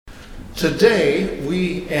Today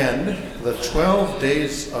we end the 12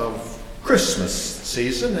 days of Christmas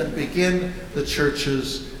season and begin the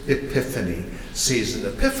church's Epiphany season.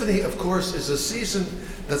 Epiphany, of course, is a season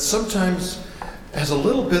that sometimes has a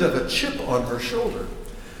little bit of a chip on her shoulder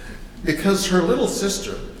because her little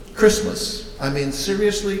sister, Christmas,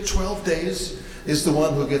 seriously, 12 days is the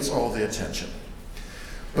one who gets all the attention.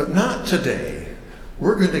 But not today.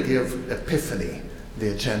 We're going to give Epiphany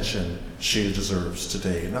the attention she deserves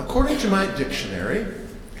today. Now, according to my dictionary,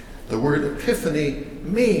 the word epiphany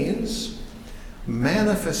means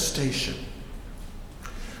manifestation,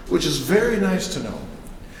 which is very nice to know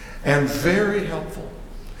and very helpful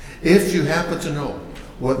if you happen to know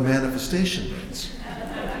what manifestation means.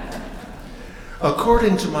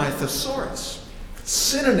 According to my thesaurus,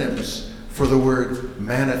 synonyms for the word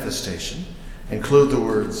manifestation include the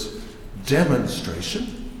words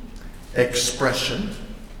demonstration, expression,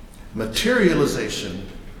 materialization,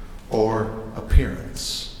 or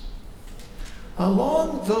appearance.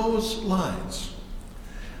 Along those lines,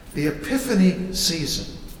 the Epiphany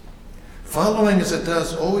season, following as it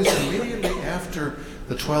does always immediately after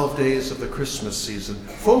the 12 days of the Christmas season,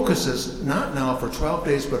 focuses, not now for 12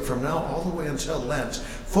 days, but from now all the way until Lent,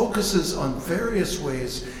 focuses on various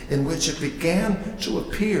ways in which it began to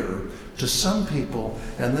appear to some people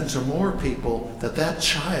and then to more people that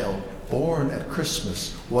child born at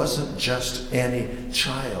Christmas wasn't just any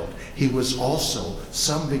child. He was also,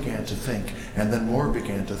 some began to think, and then more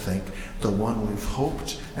began to think, the one we've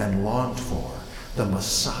hoped and longed for, the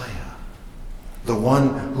Messiah. The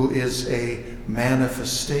one who is a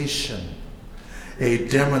manifestation, a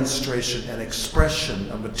demonstration, an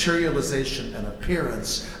expression, a materialization, an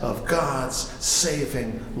appearance of God's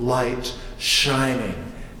saving light shining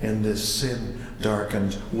in this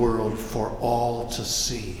sin-darkened world for all to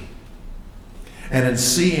see. And in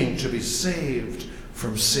seeing, to be saved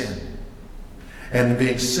from sin. And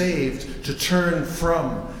being saved, to turn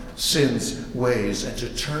from sin's ways and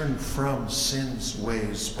to turn from sin's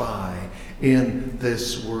ways by in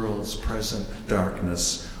this world's present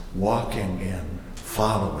darkness, walking in,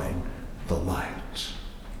 following the light.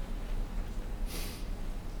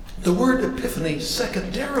 The word epiphany,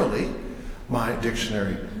 secondarily, my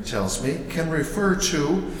dictionary tells me, can refer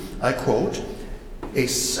to, I quote, a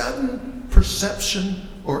sudden perception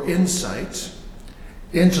or insight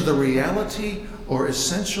into the reality or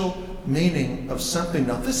essential meaning of something.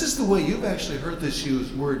 Now, this is the way you've actually heard this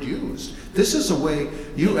word used. This is a way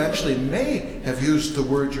you actually may have used the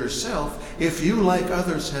word yourself if you, like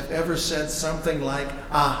others, have ever said something like,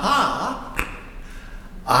 aha,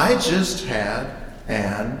 I just had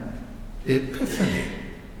an epiphany.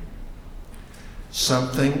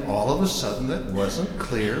 Something all of a sudden that wasn't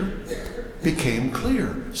clear became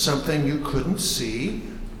clear. Something you couldn't see,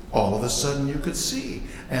 all of a sudden you could see.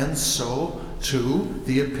 And so, too,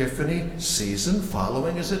 the Epiphany season,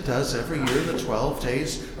 following as it does every year, the 12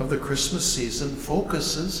 days of the Christmas season,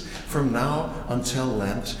 focuses from now until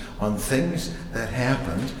Lent on things that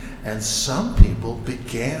happened, and some people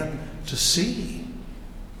began to see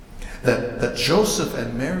that Joseph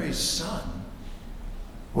and Mary's son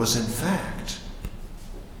was in fact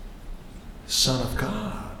Son of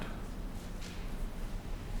God.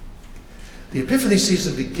 The Epiphany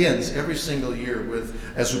season begins every single year with,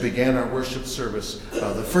 as we began our worship service,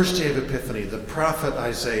 the first day of Epiphany, the prophet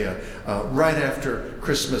Isaiah, right after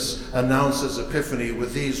Christmas, announces Epiphany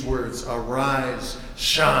with these words, arise,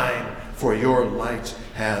 shine, for your light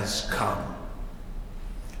has come.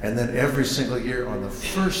 And then every single year on the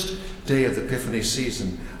first day of the Epiphany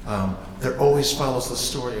season, there always follows the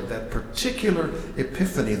story of that particular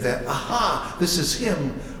Epiphany, that, aha, this is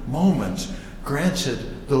him moment,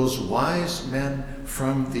 granted those wise men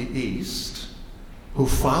from the east who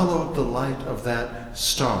followed the light of that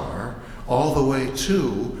star all the way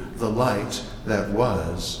to the light that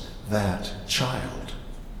was that child.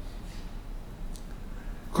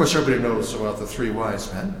 Of course, everybody knows about the three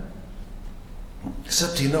wise men.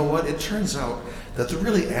 Except, you know what? It turns out that there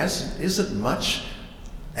really isn't much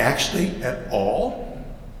actually at all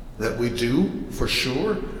that we do for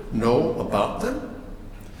sure know about them.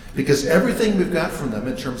 Because everything we've got from them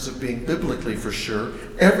in terms of being biblically for sure,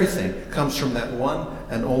 everything comes from that one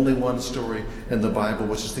and only one story in the Bible,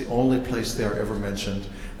 which is the only place they are ever mentioned,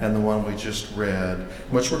 and the one we just read,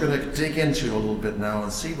 which we're going to dig into a little bit now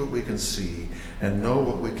and see what we can see and know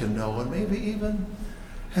what we can know and maybe even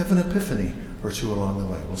have an epiphany or two along the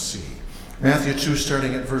way. We'll see. Matthew 2,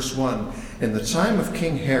 starting at verse 1. In the time of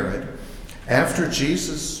King Herod, after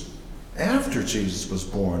Jesus was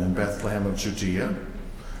born in Bethlehem of Judea,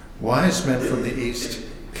 wise men from the east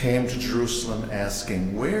came to Jerusalem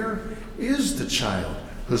asking, where is the child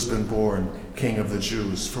who's been born King of the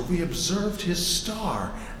Jews. For we observed his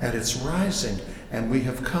star at its rising, and we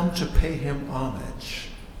have come to pay him homage.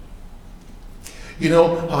 You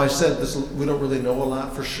know how I said this, we don't really know a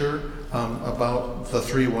lot for sure about the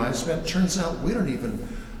three wise men? Turns out we don't even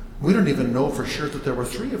know for sure that there were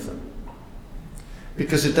three of them.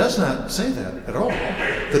 Because it does not say that at all.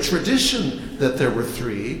 The tradition that there were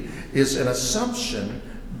three is an assumption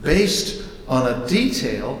based on a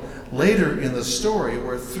detail later in the story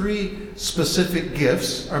where three specific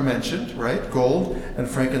gifts are mentioned, right? Gold and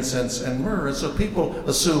frankincense and myrrh. And so people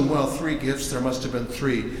assume, well, three gifts, there must have been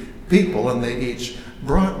three people, and they each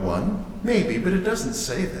brought one. Maybe, but it doesn't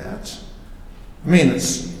say that. I mean,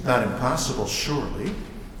 it's not impossible, surely,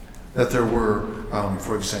 that there were,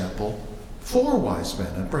 for example, 4 wise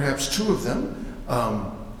men, and perhaps 2 of them,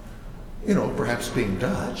 perhaps being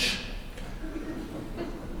Dutch,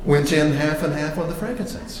 went in half and half on the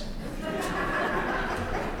frankincense.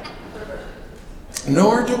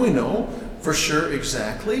 Nor do we know for sure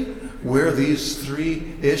exactly where these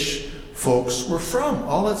 3-ish folks were from.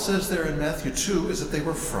 All it says there in Matthew 2 is that they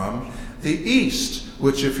were from the east,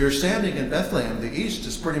 which if you're standing in Bethlehem, the east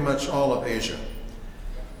is pretty much all of Asia.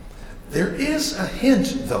 There is a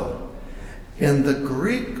hint, though, in the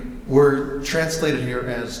Greek word translated here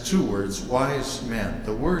as 2 words, wise men.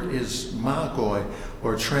 The word is magoi,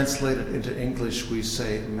 or translated into English we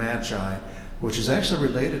say magi, which is actually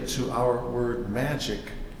related to our word magic.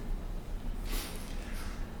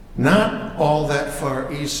 Not all that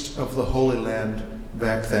far east of the Holy Land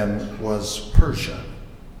back then was Persia,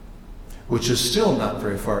 which is still not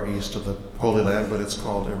very far east of the Holy Land, but it's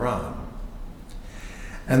called Iran.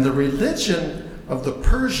 And the religion of the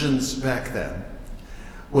Persians back then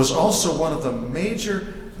was also one of the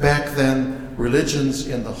major back then religions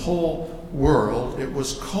in the whole world. It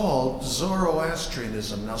was called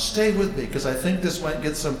Zoroastrianism. Now stay with me, because I think this might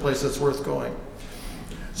get someplace that's worth going.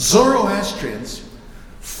 Zoroastrians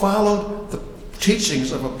followed the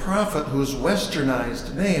teachings of a prophet whose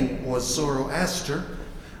westernized name was Zoroaster,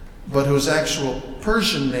 but whose actual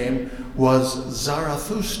Persian name was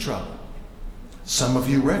Zarathustra. Some of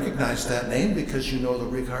you recognize that name because you know the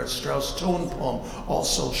Richard Strauss tone poem,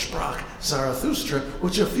 Also Sprach Zarathustra,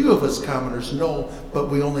 which a few of us commoners know, but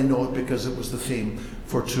we only know it because it was the theme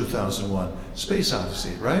for 2001 Space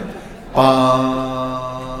Odyssey, right?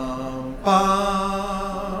 Bum,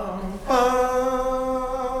 bum, bum,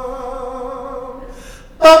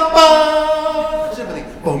 bum, bum. Everybody,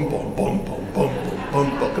 boom, boom, boom, boom, boom, boom, boom,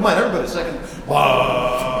 boom. Come on, everybody, second.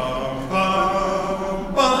 Bum,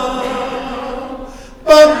 bum, bum.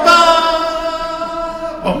 Bum,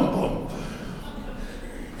 bum, bum, bum.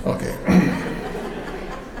 Okay.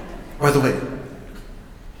 By the way,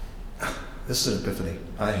 this is an epiphany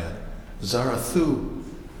I had.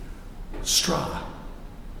 Zarathustra.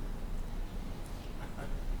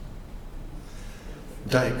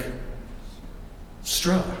 Dyke.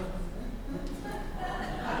 Stra.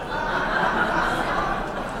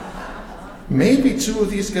 Maybe 2 of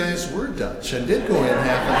these guys were Dutch and did go in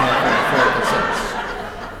half and half.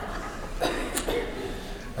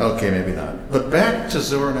 Okay, maybe not. But back to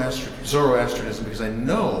Zoroastrianism, because I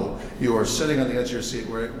know you are sitting on the edge of your seat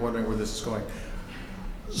wondering where this is going.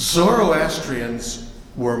 Zoroastrians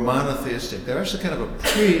were monotheistic. They're actually kind of a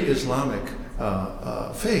pre-Islamic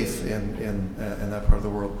faith in that part of the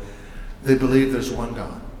world. They believe there's one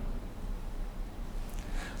God.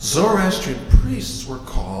 Zoroastrian priests were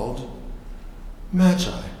called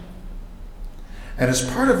magi. And as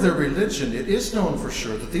part of their religion, it is known for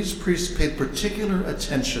sure that these priests paid particular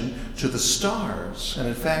attention to the stars, and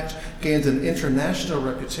in fact gained an international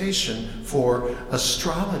reputation for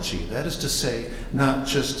astrology. That is to say, not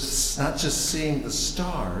just seeing the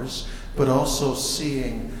stars, but also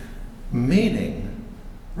seeing meaning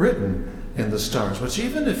written in the stars. Which,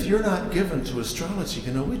 even if you're not given to astrology,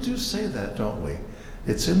 we do say that, don't we?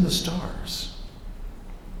 It's in the stars.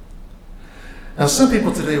 Now, some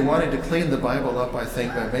people today, wanting to clean the Bible up, I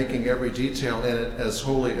think, by making every detail in it as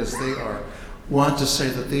holy as they are, want to say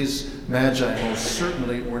that these magi most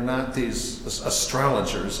certainly were not these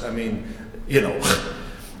astrologers. I mean,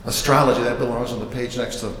 astrology, that belongs on the page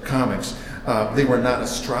next to comics. They were not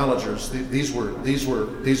astrologers. These were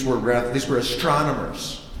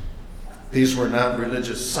astronomers. These were not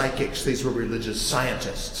religious psychics. These were religious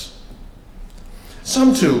scientists.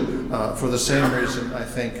 Some, too, for the same reason, I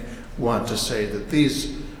think, want to say that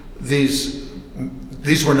these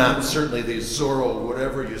were not certainly these Zorro,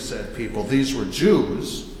 whatever you said, people. These were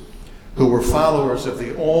Jews who were followers of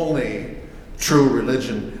the only true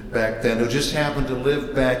religion back then, who just happened to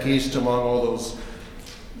live back east among all those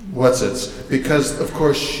What's it? Because, of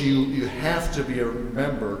course, you have to be a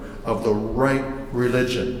member of the right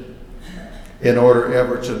religion in order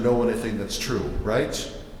ever to know anything that's true,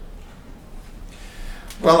 right?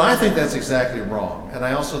 Well, I think that's exactly wrong. And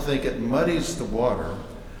I also think it muddies the water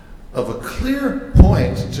of a clear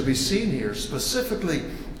point to be seen here, specifically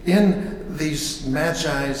in these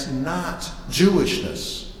Magi's not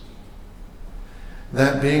Jewishness.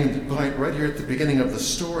 That being the point right here at the beginning of the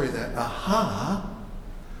story that,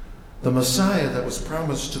 the Messiah that was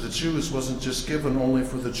promised to the Jews wasn't just given only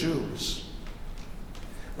for the Jews,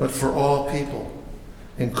 but for all people,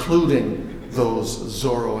 including those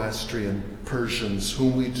Zoroastrian Persians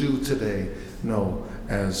whom we do today know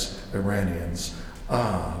as Iranians.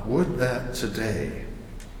 Would that today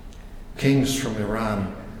kings from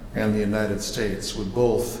Iran and the United States would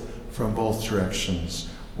both, from both directions,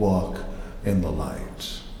 walk in the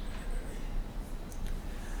light.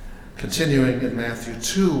 Continuing in Matthew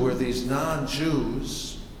 2, where these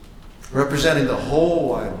non-Jews, representing the whole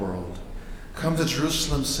wide world, come to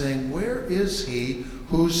Jerusalem saying, "Where is he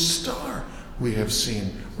whose star we have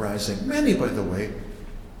seen rising?" Many, by the way,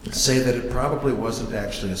 say that it probably wasn't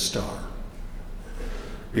actually a star,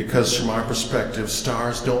 because from our perspective,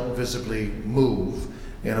 stars don't visibly move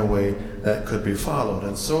in a way that could be followed.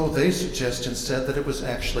 And so they suggest instead that it was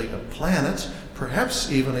actually a planet,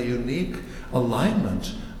 perhaps even a unique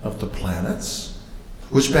alignment of the planets,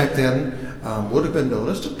 which back then would have been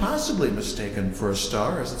noticed and possibly mistaken for a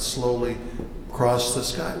star as it slowly crossed the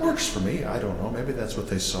sky. Works for me. I don't know. Maybe that's what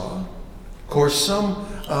they saw. Of course, some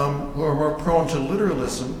who are more prone to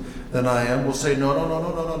literalism than I am will say, no.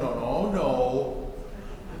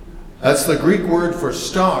 That's the Greek word for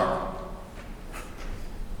star.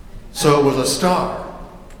 So it was a star.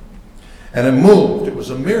 And it moved. It was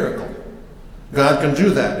a miracle. God can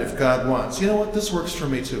do that if God wants. You know what? This works for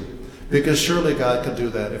me too. Because surely God can do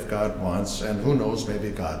that if God wants. And who knows, maybe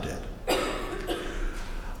God did.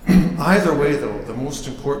 Either way, though, the most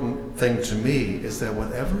important thing to me is that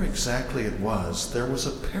whatever exactly it was, there was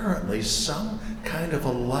apparently some kind of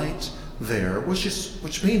a light there,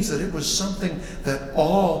 which means that it was something that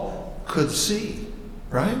all could see,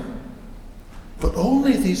 right? But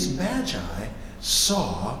only these Magi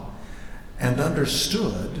saw and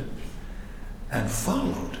understood and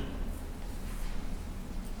followed.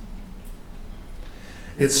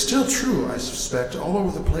 It's still true, I suspect, all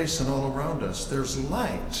over the place and all around us. There's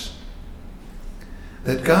light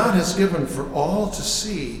that God has given for all to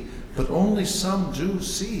see, but only some do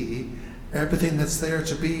see everything that's there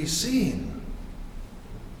to be seen.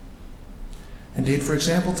 Indeed, for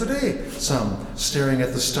example, today, some staring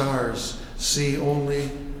at the stars see only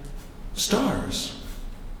stars.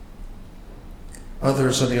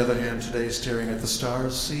 Others, on the other hand, today, staring at the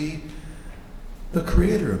stars, see the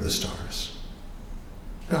creator of the stars,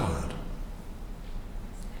 God.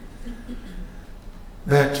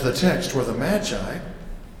 Back to the text where the Magi,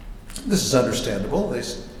 this is understandable. They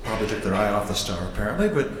probably took their eye off the star, apparently,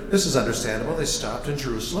 but this is understandable. They stopped in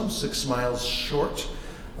Jerusalem, 6 miles short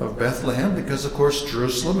of Bethlehem, because, of course,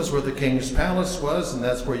 Jerusalem is where the king's palace was, and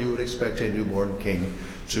that's where you would expect a newborn king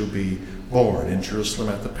to be born, in Jerusalem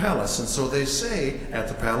at the palace. And so they say at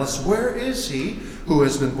the palace, "Where is he who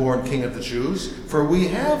has been born King of the Jews? For we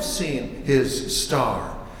have seen his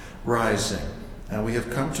star rising, and we have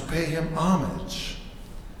come to pay him homage."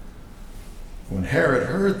 When Herod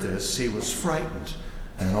heard this, he was frightened,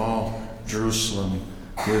 and all Jerusalem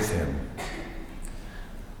with him.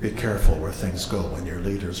 Be careful where things go when your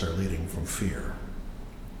leaders are leading from fear.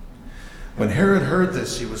 When Herod heard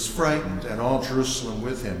this, he was frightened, and all Jerusalem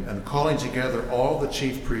with him, and calling together all the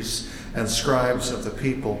chief priests and scribes of the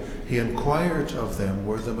people, he inquired of them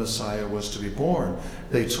where the Messiah was to be born.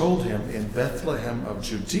 They told him, "In Bethlehem of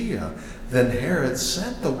Judea." Then Herod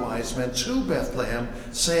sent the wise men to Bethlehem,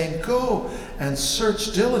 saying, "Go and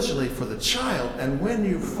search diligently for the child, and when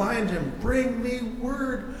you find him, bring me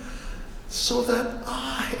word so that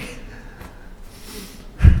I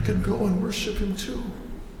can go and worship him too."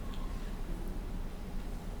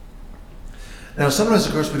 Now, sometimes,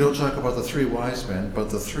 of course, we don't talk about the 3 wise men, but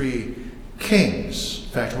the 3 kings.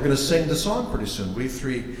 In fact, we're going to sing the song pretty soon, "We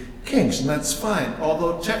 3 Kings," and that's fine.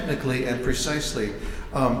 Although technically and precisely,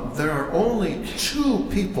 there are only 2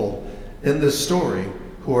 people in this story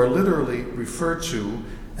who are literally referred to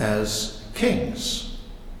as kings.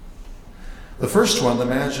 The first one, the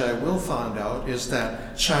Magi will find out, is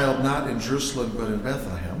that child not in Jerusalem but in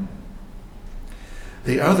Bethlehem.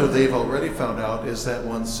 The other they've already found out is that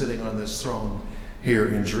one sitting on this throne here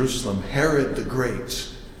in Jerusalem, Herod the Great,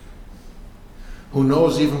 who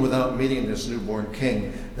knows even without meeting this newborn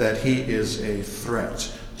king that he is a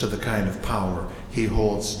threat to the kind of power he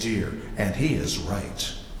holds dear. And he is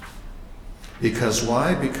right. Because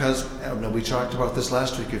why? Because, we talked about this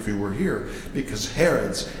last week if you were here, because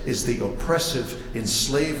Herod's is the oppressive,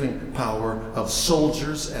 enslaving power of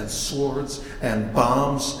soldiers and swords and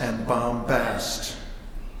bombs and bombast.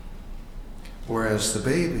 Whereas the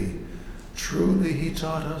baby, truly he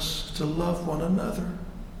taught us to love one another.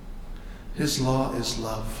 His law is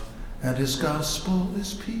love, and his gospel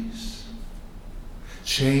is peace.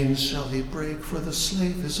 Chains shall he break, for the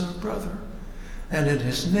slave is our brother, and in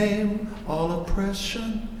his name all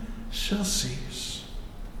oppression shall cease.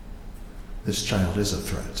 This child is a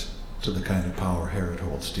threat to the kind of power Herod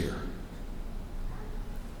holds dear.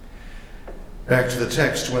 Back to the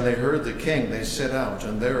text, when they heard the king, they set out,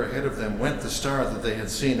 and there ahead of them went the star that they had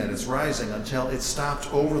seen at its rising until it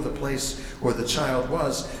stopped over the place where the child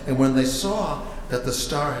was. And when they saw that the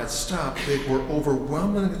star had stopped, they were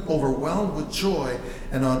overwhelmed with joy.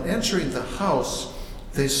 And on entering the house,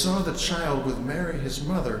 they saw the child with Mary, his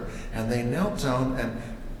mother, and they knelt down and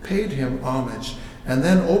paid him homage. And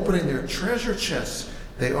then, opening their treasure chests,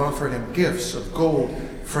 they offered him gifts of gold,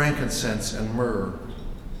 frankincense, and myrrh.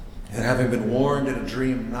 And having been warned in a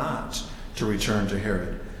dream not to return to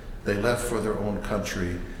Herod, they left for their own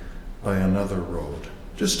country by another road.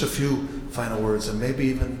 Just a few final words, and maybe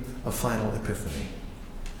even a final epiphany.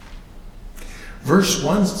 Verse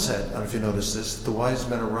 1 said, I don't know if you noticed this, the wise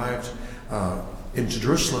men arrived into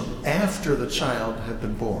Jerusalem after the child had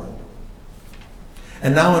been born.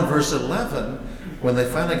 And now in verse 11, when they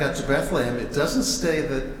finally got to Bethlehem, it doesn't say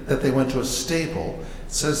that they went to a stable.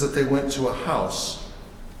 It says that they went to a house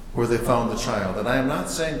where they found the child. And I am not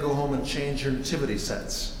saying go home and change your nativity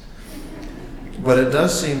sets. But it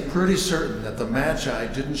does seem pretty certain that the Magi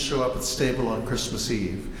didn't show up at the stable on Christmas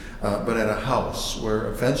Eve, but at a house where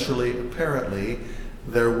eventually, apparently,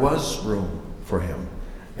 there was room for him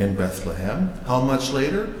in Bethlehem. How much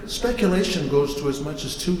later? Speculation goes to as much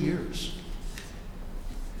as 2 years.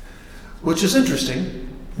 Which is interesting.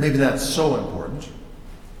 Maybe not so important.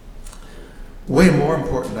 Way more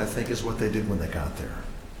important, I think, is what they did when they got there.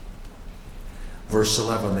 Verse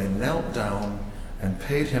 11, they knelt down and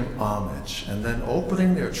paid him homage, and then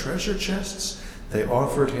opening their treasure chests, they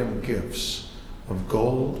offered him gifts of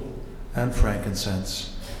gold and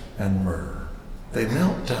frankincense and myrrh. They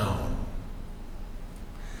knelt down.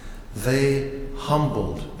 They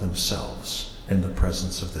humbled themselves in the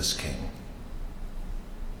presence of this king.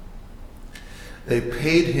 They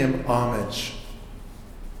paid him homage.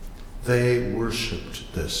 They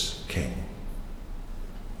worshiped this king.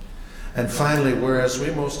 And finally, whereas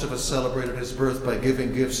we most of us celebrated his birth by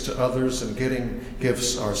giving gifts to others and getting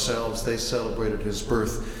gifts ourselves, they celebrated his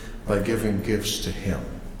birth by giving gifts to him.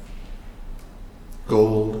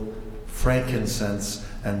 Gold, frankincense,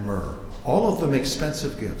 and myrrh. All of them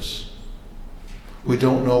expensive gifts. We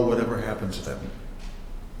don't know whatever happened to them.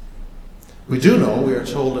 We do know, we are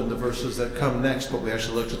told in the verses that come next, but we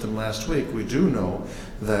actually looked at them last week, we do know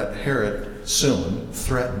that Herod soon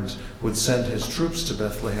threatened would send his troops to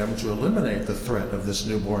Bethlehem to eliminate the threat of this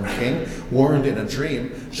newborn king. Warned in a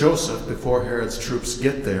dream, Joseph, before Herod's troops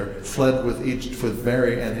get there, fled with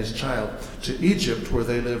Mary and his child to Egypt, where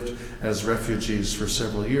they lived as refugees for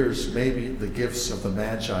several years. Maybe the gifts of the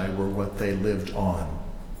Magi were what they lived on.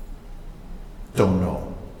 Don't know.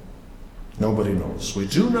 Nobody knows. We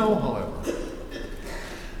do know, however,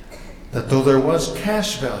 that though there was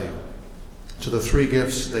cash value to the 3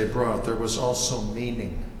 gifts they brought, there was also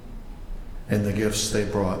meaning in the gifts they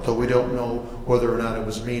brought. Though we don't know whether or not it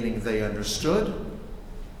was meaning they understood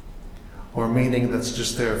or meaning that's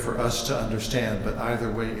just there for us to understand, but either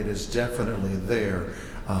way, it is definitely there,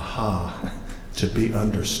 to be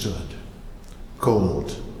understood.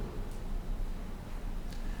 Gold.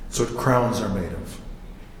 It's what crowns are made of.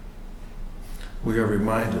 We are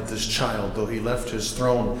reminded this child, though he left his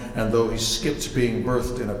throne and though he skipped being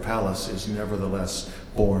birthed in a palace, is nevertheless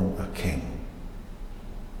born a king.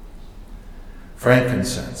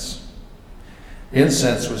 Frankincense.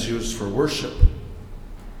 Incense was used for worship.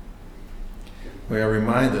 We are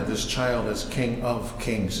reminded this child as King of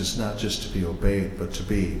Kings is not just to be obeyed, but to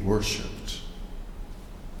be worshipped.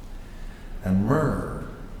 And myrrh.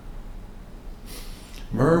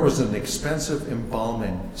 Myrrh was an expensive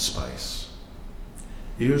embalming spice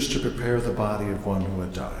used to prepare the body of one who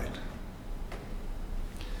had died.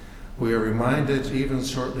 We are reminded, even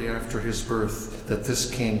shortly after his birth, that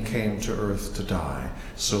this king came to earth to die,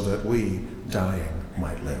 so that we, dying,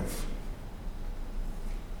 might live.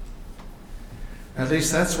 At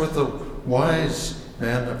least that's what the wise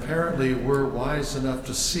men apparently were wise enough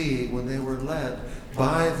to see when they were led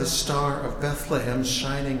by the star of Bethlehem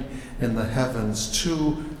shining in the heavens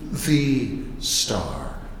to the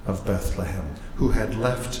star of Bethlehem, who had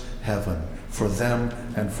left heaven for them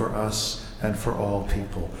and for us and for all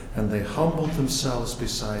people. And they humbled themselves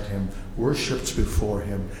beside him, worshipped before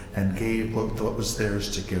him, and gave what was theirs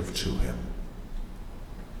to give to him.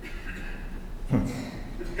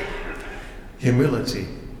 Humility,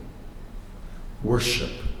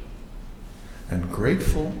 worship, and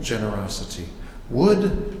grateful generosity.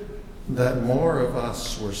 Would that more of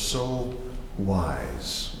us were so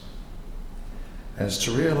wise as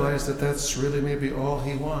to realize that that's really maybe all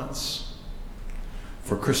he wants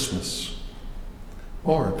for Christmas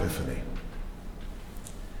or Epiphany.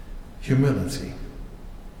 Humility,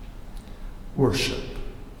 worship,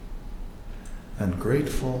 and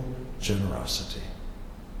grateful generosity.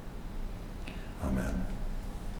 Amen.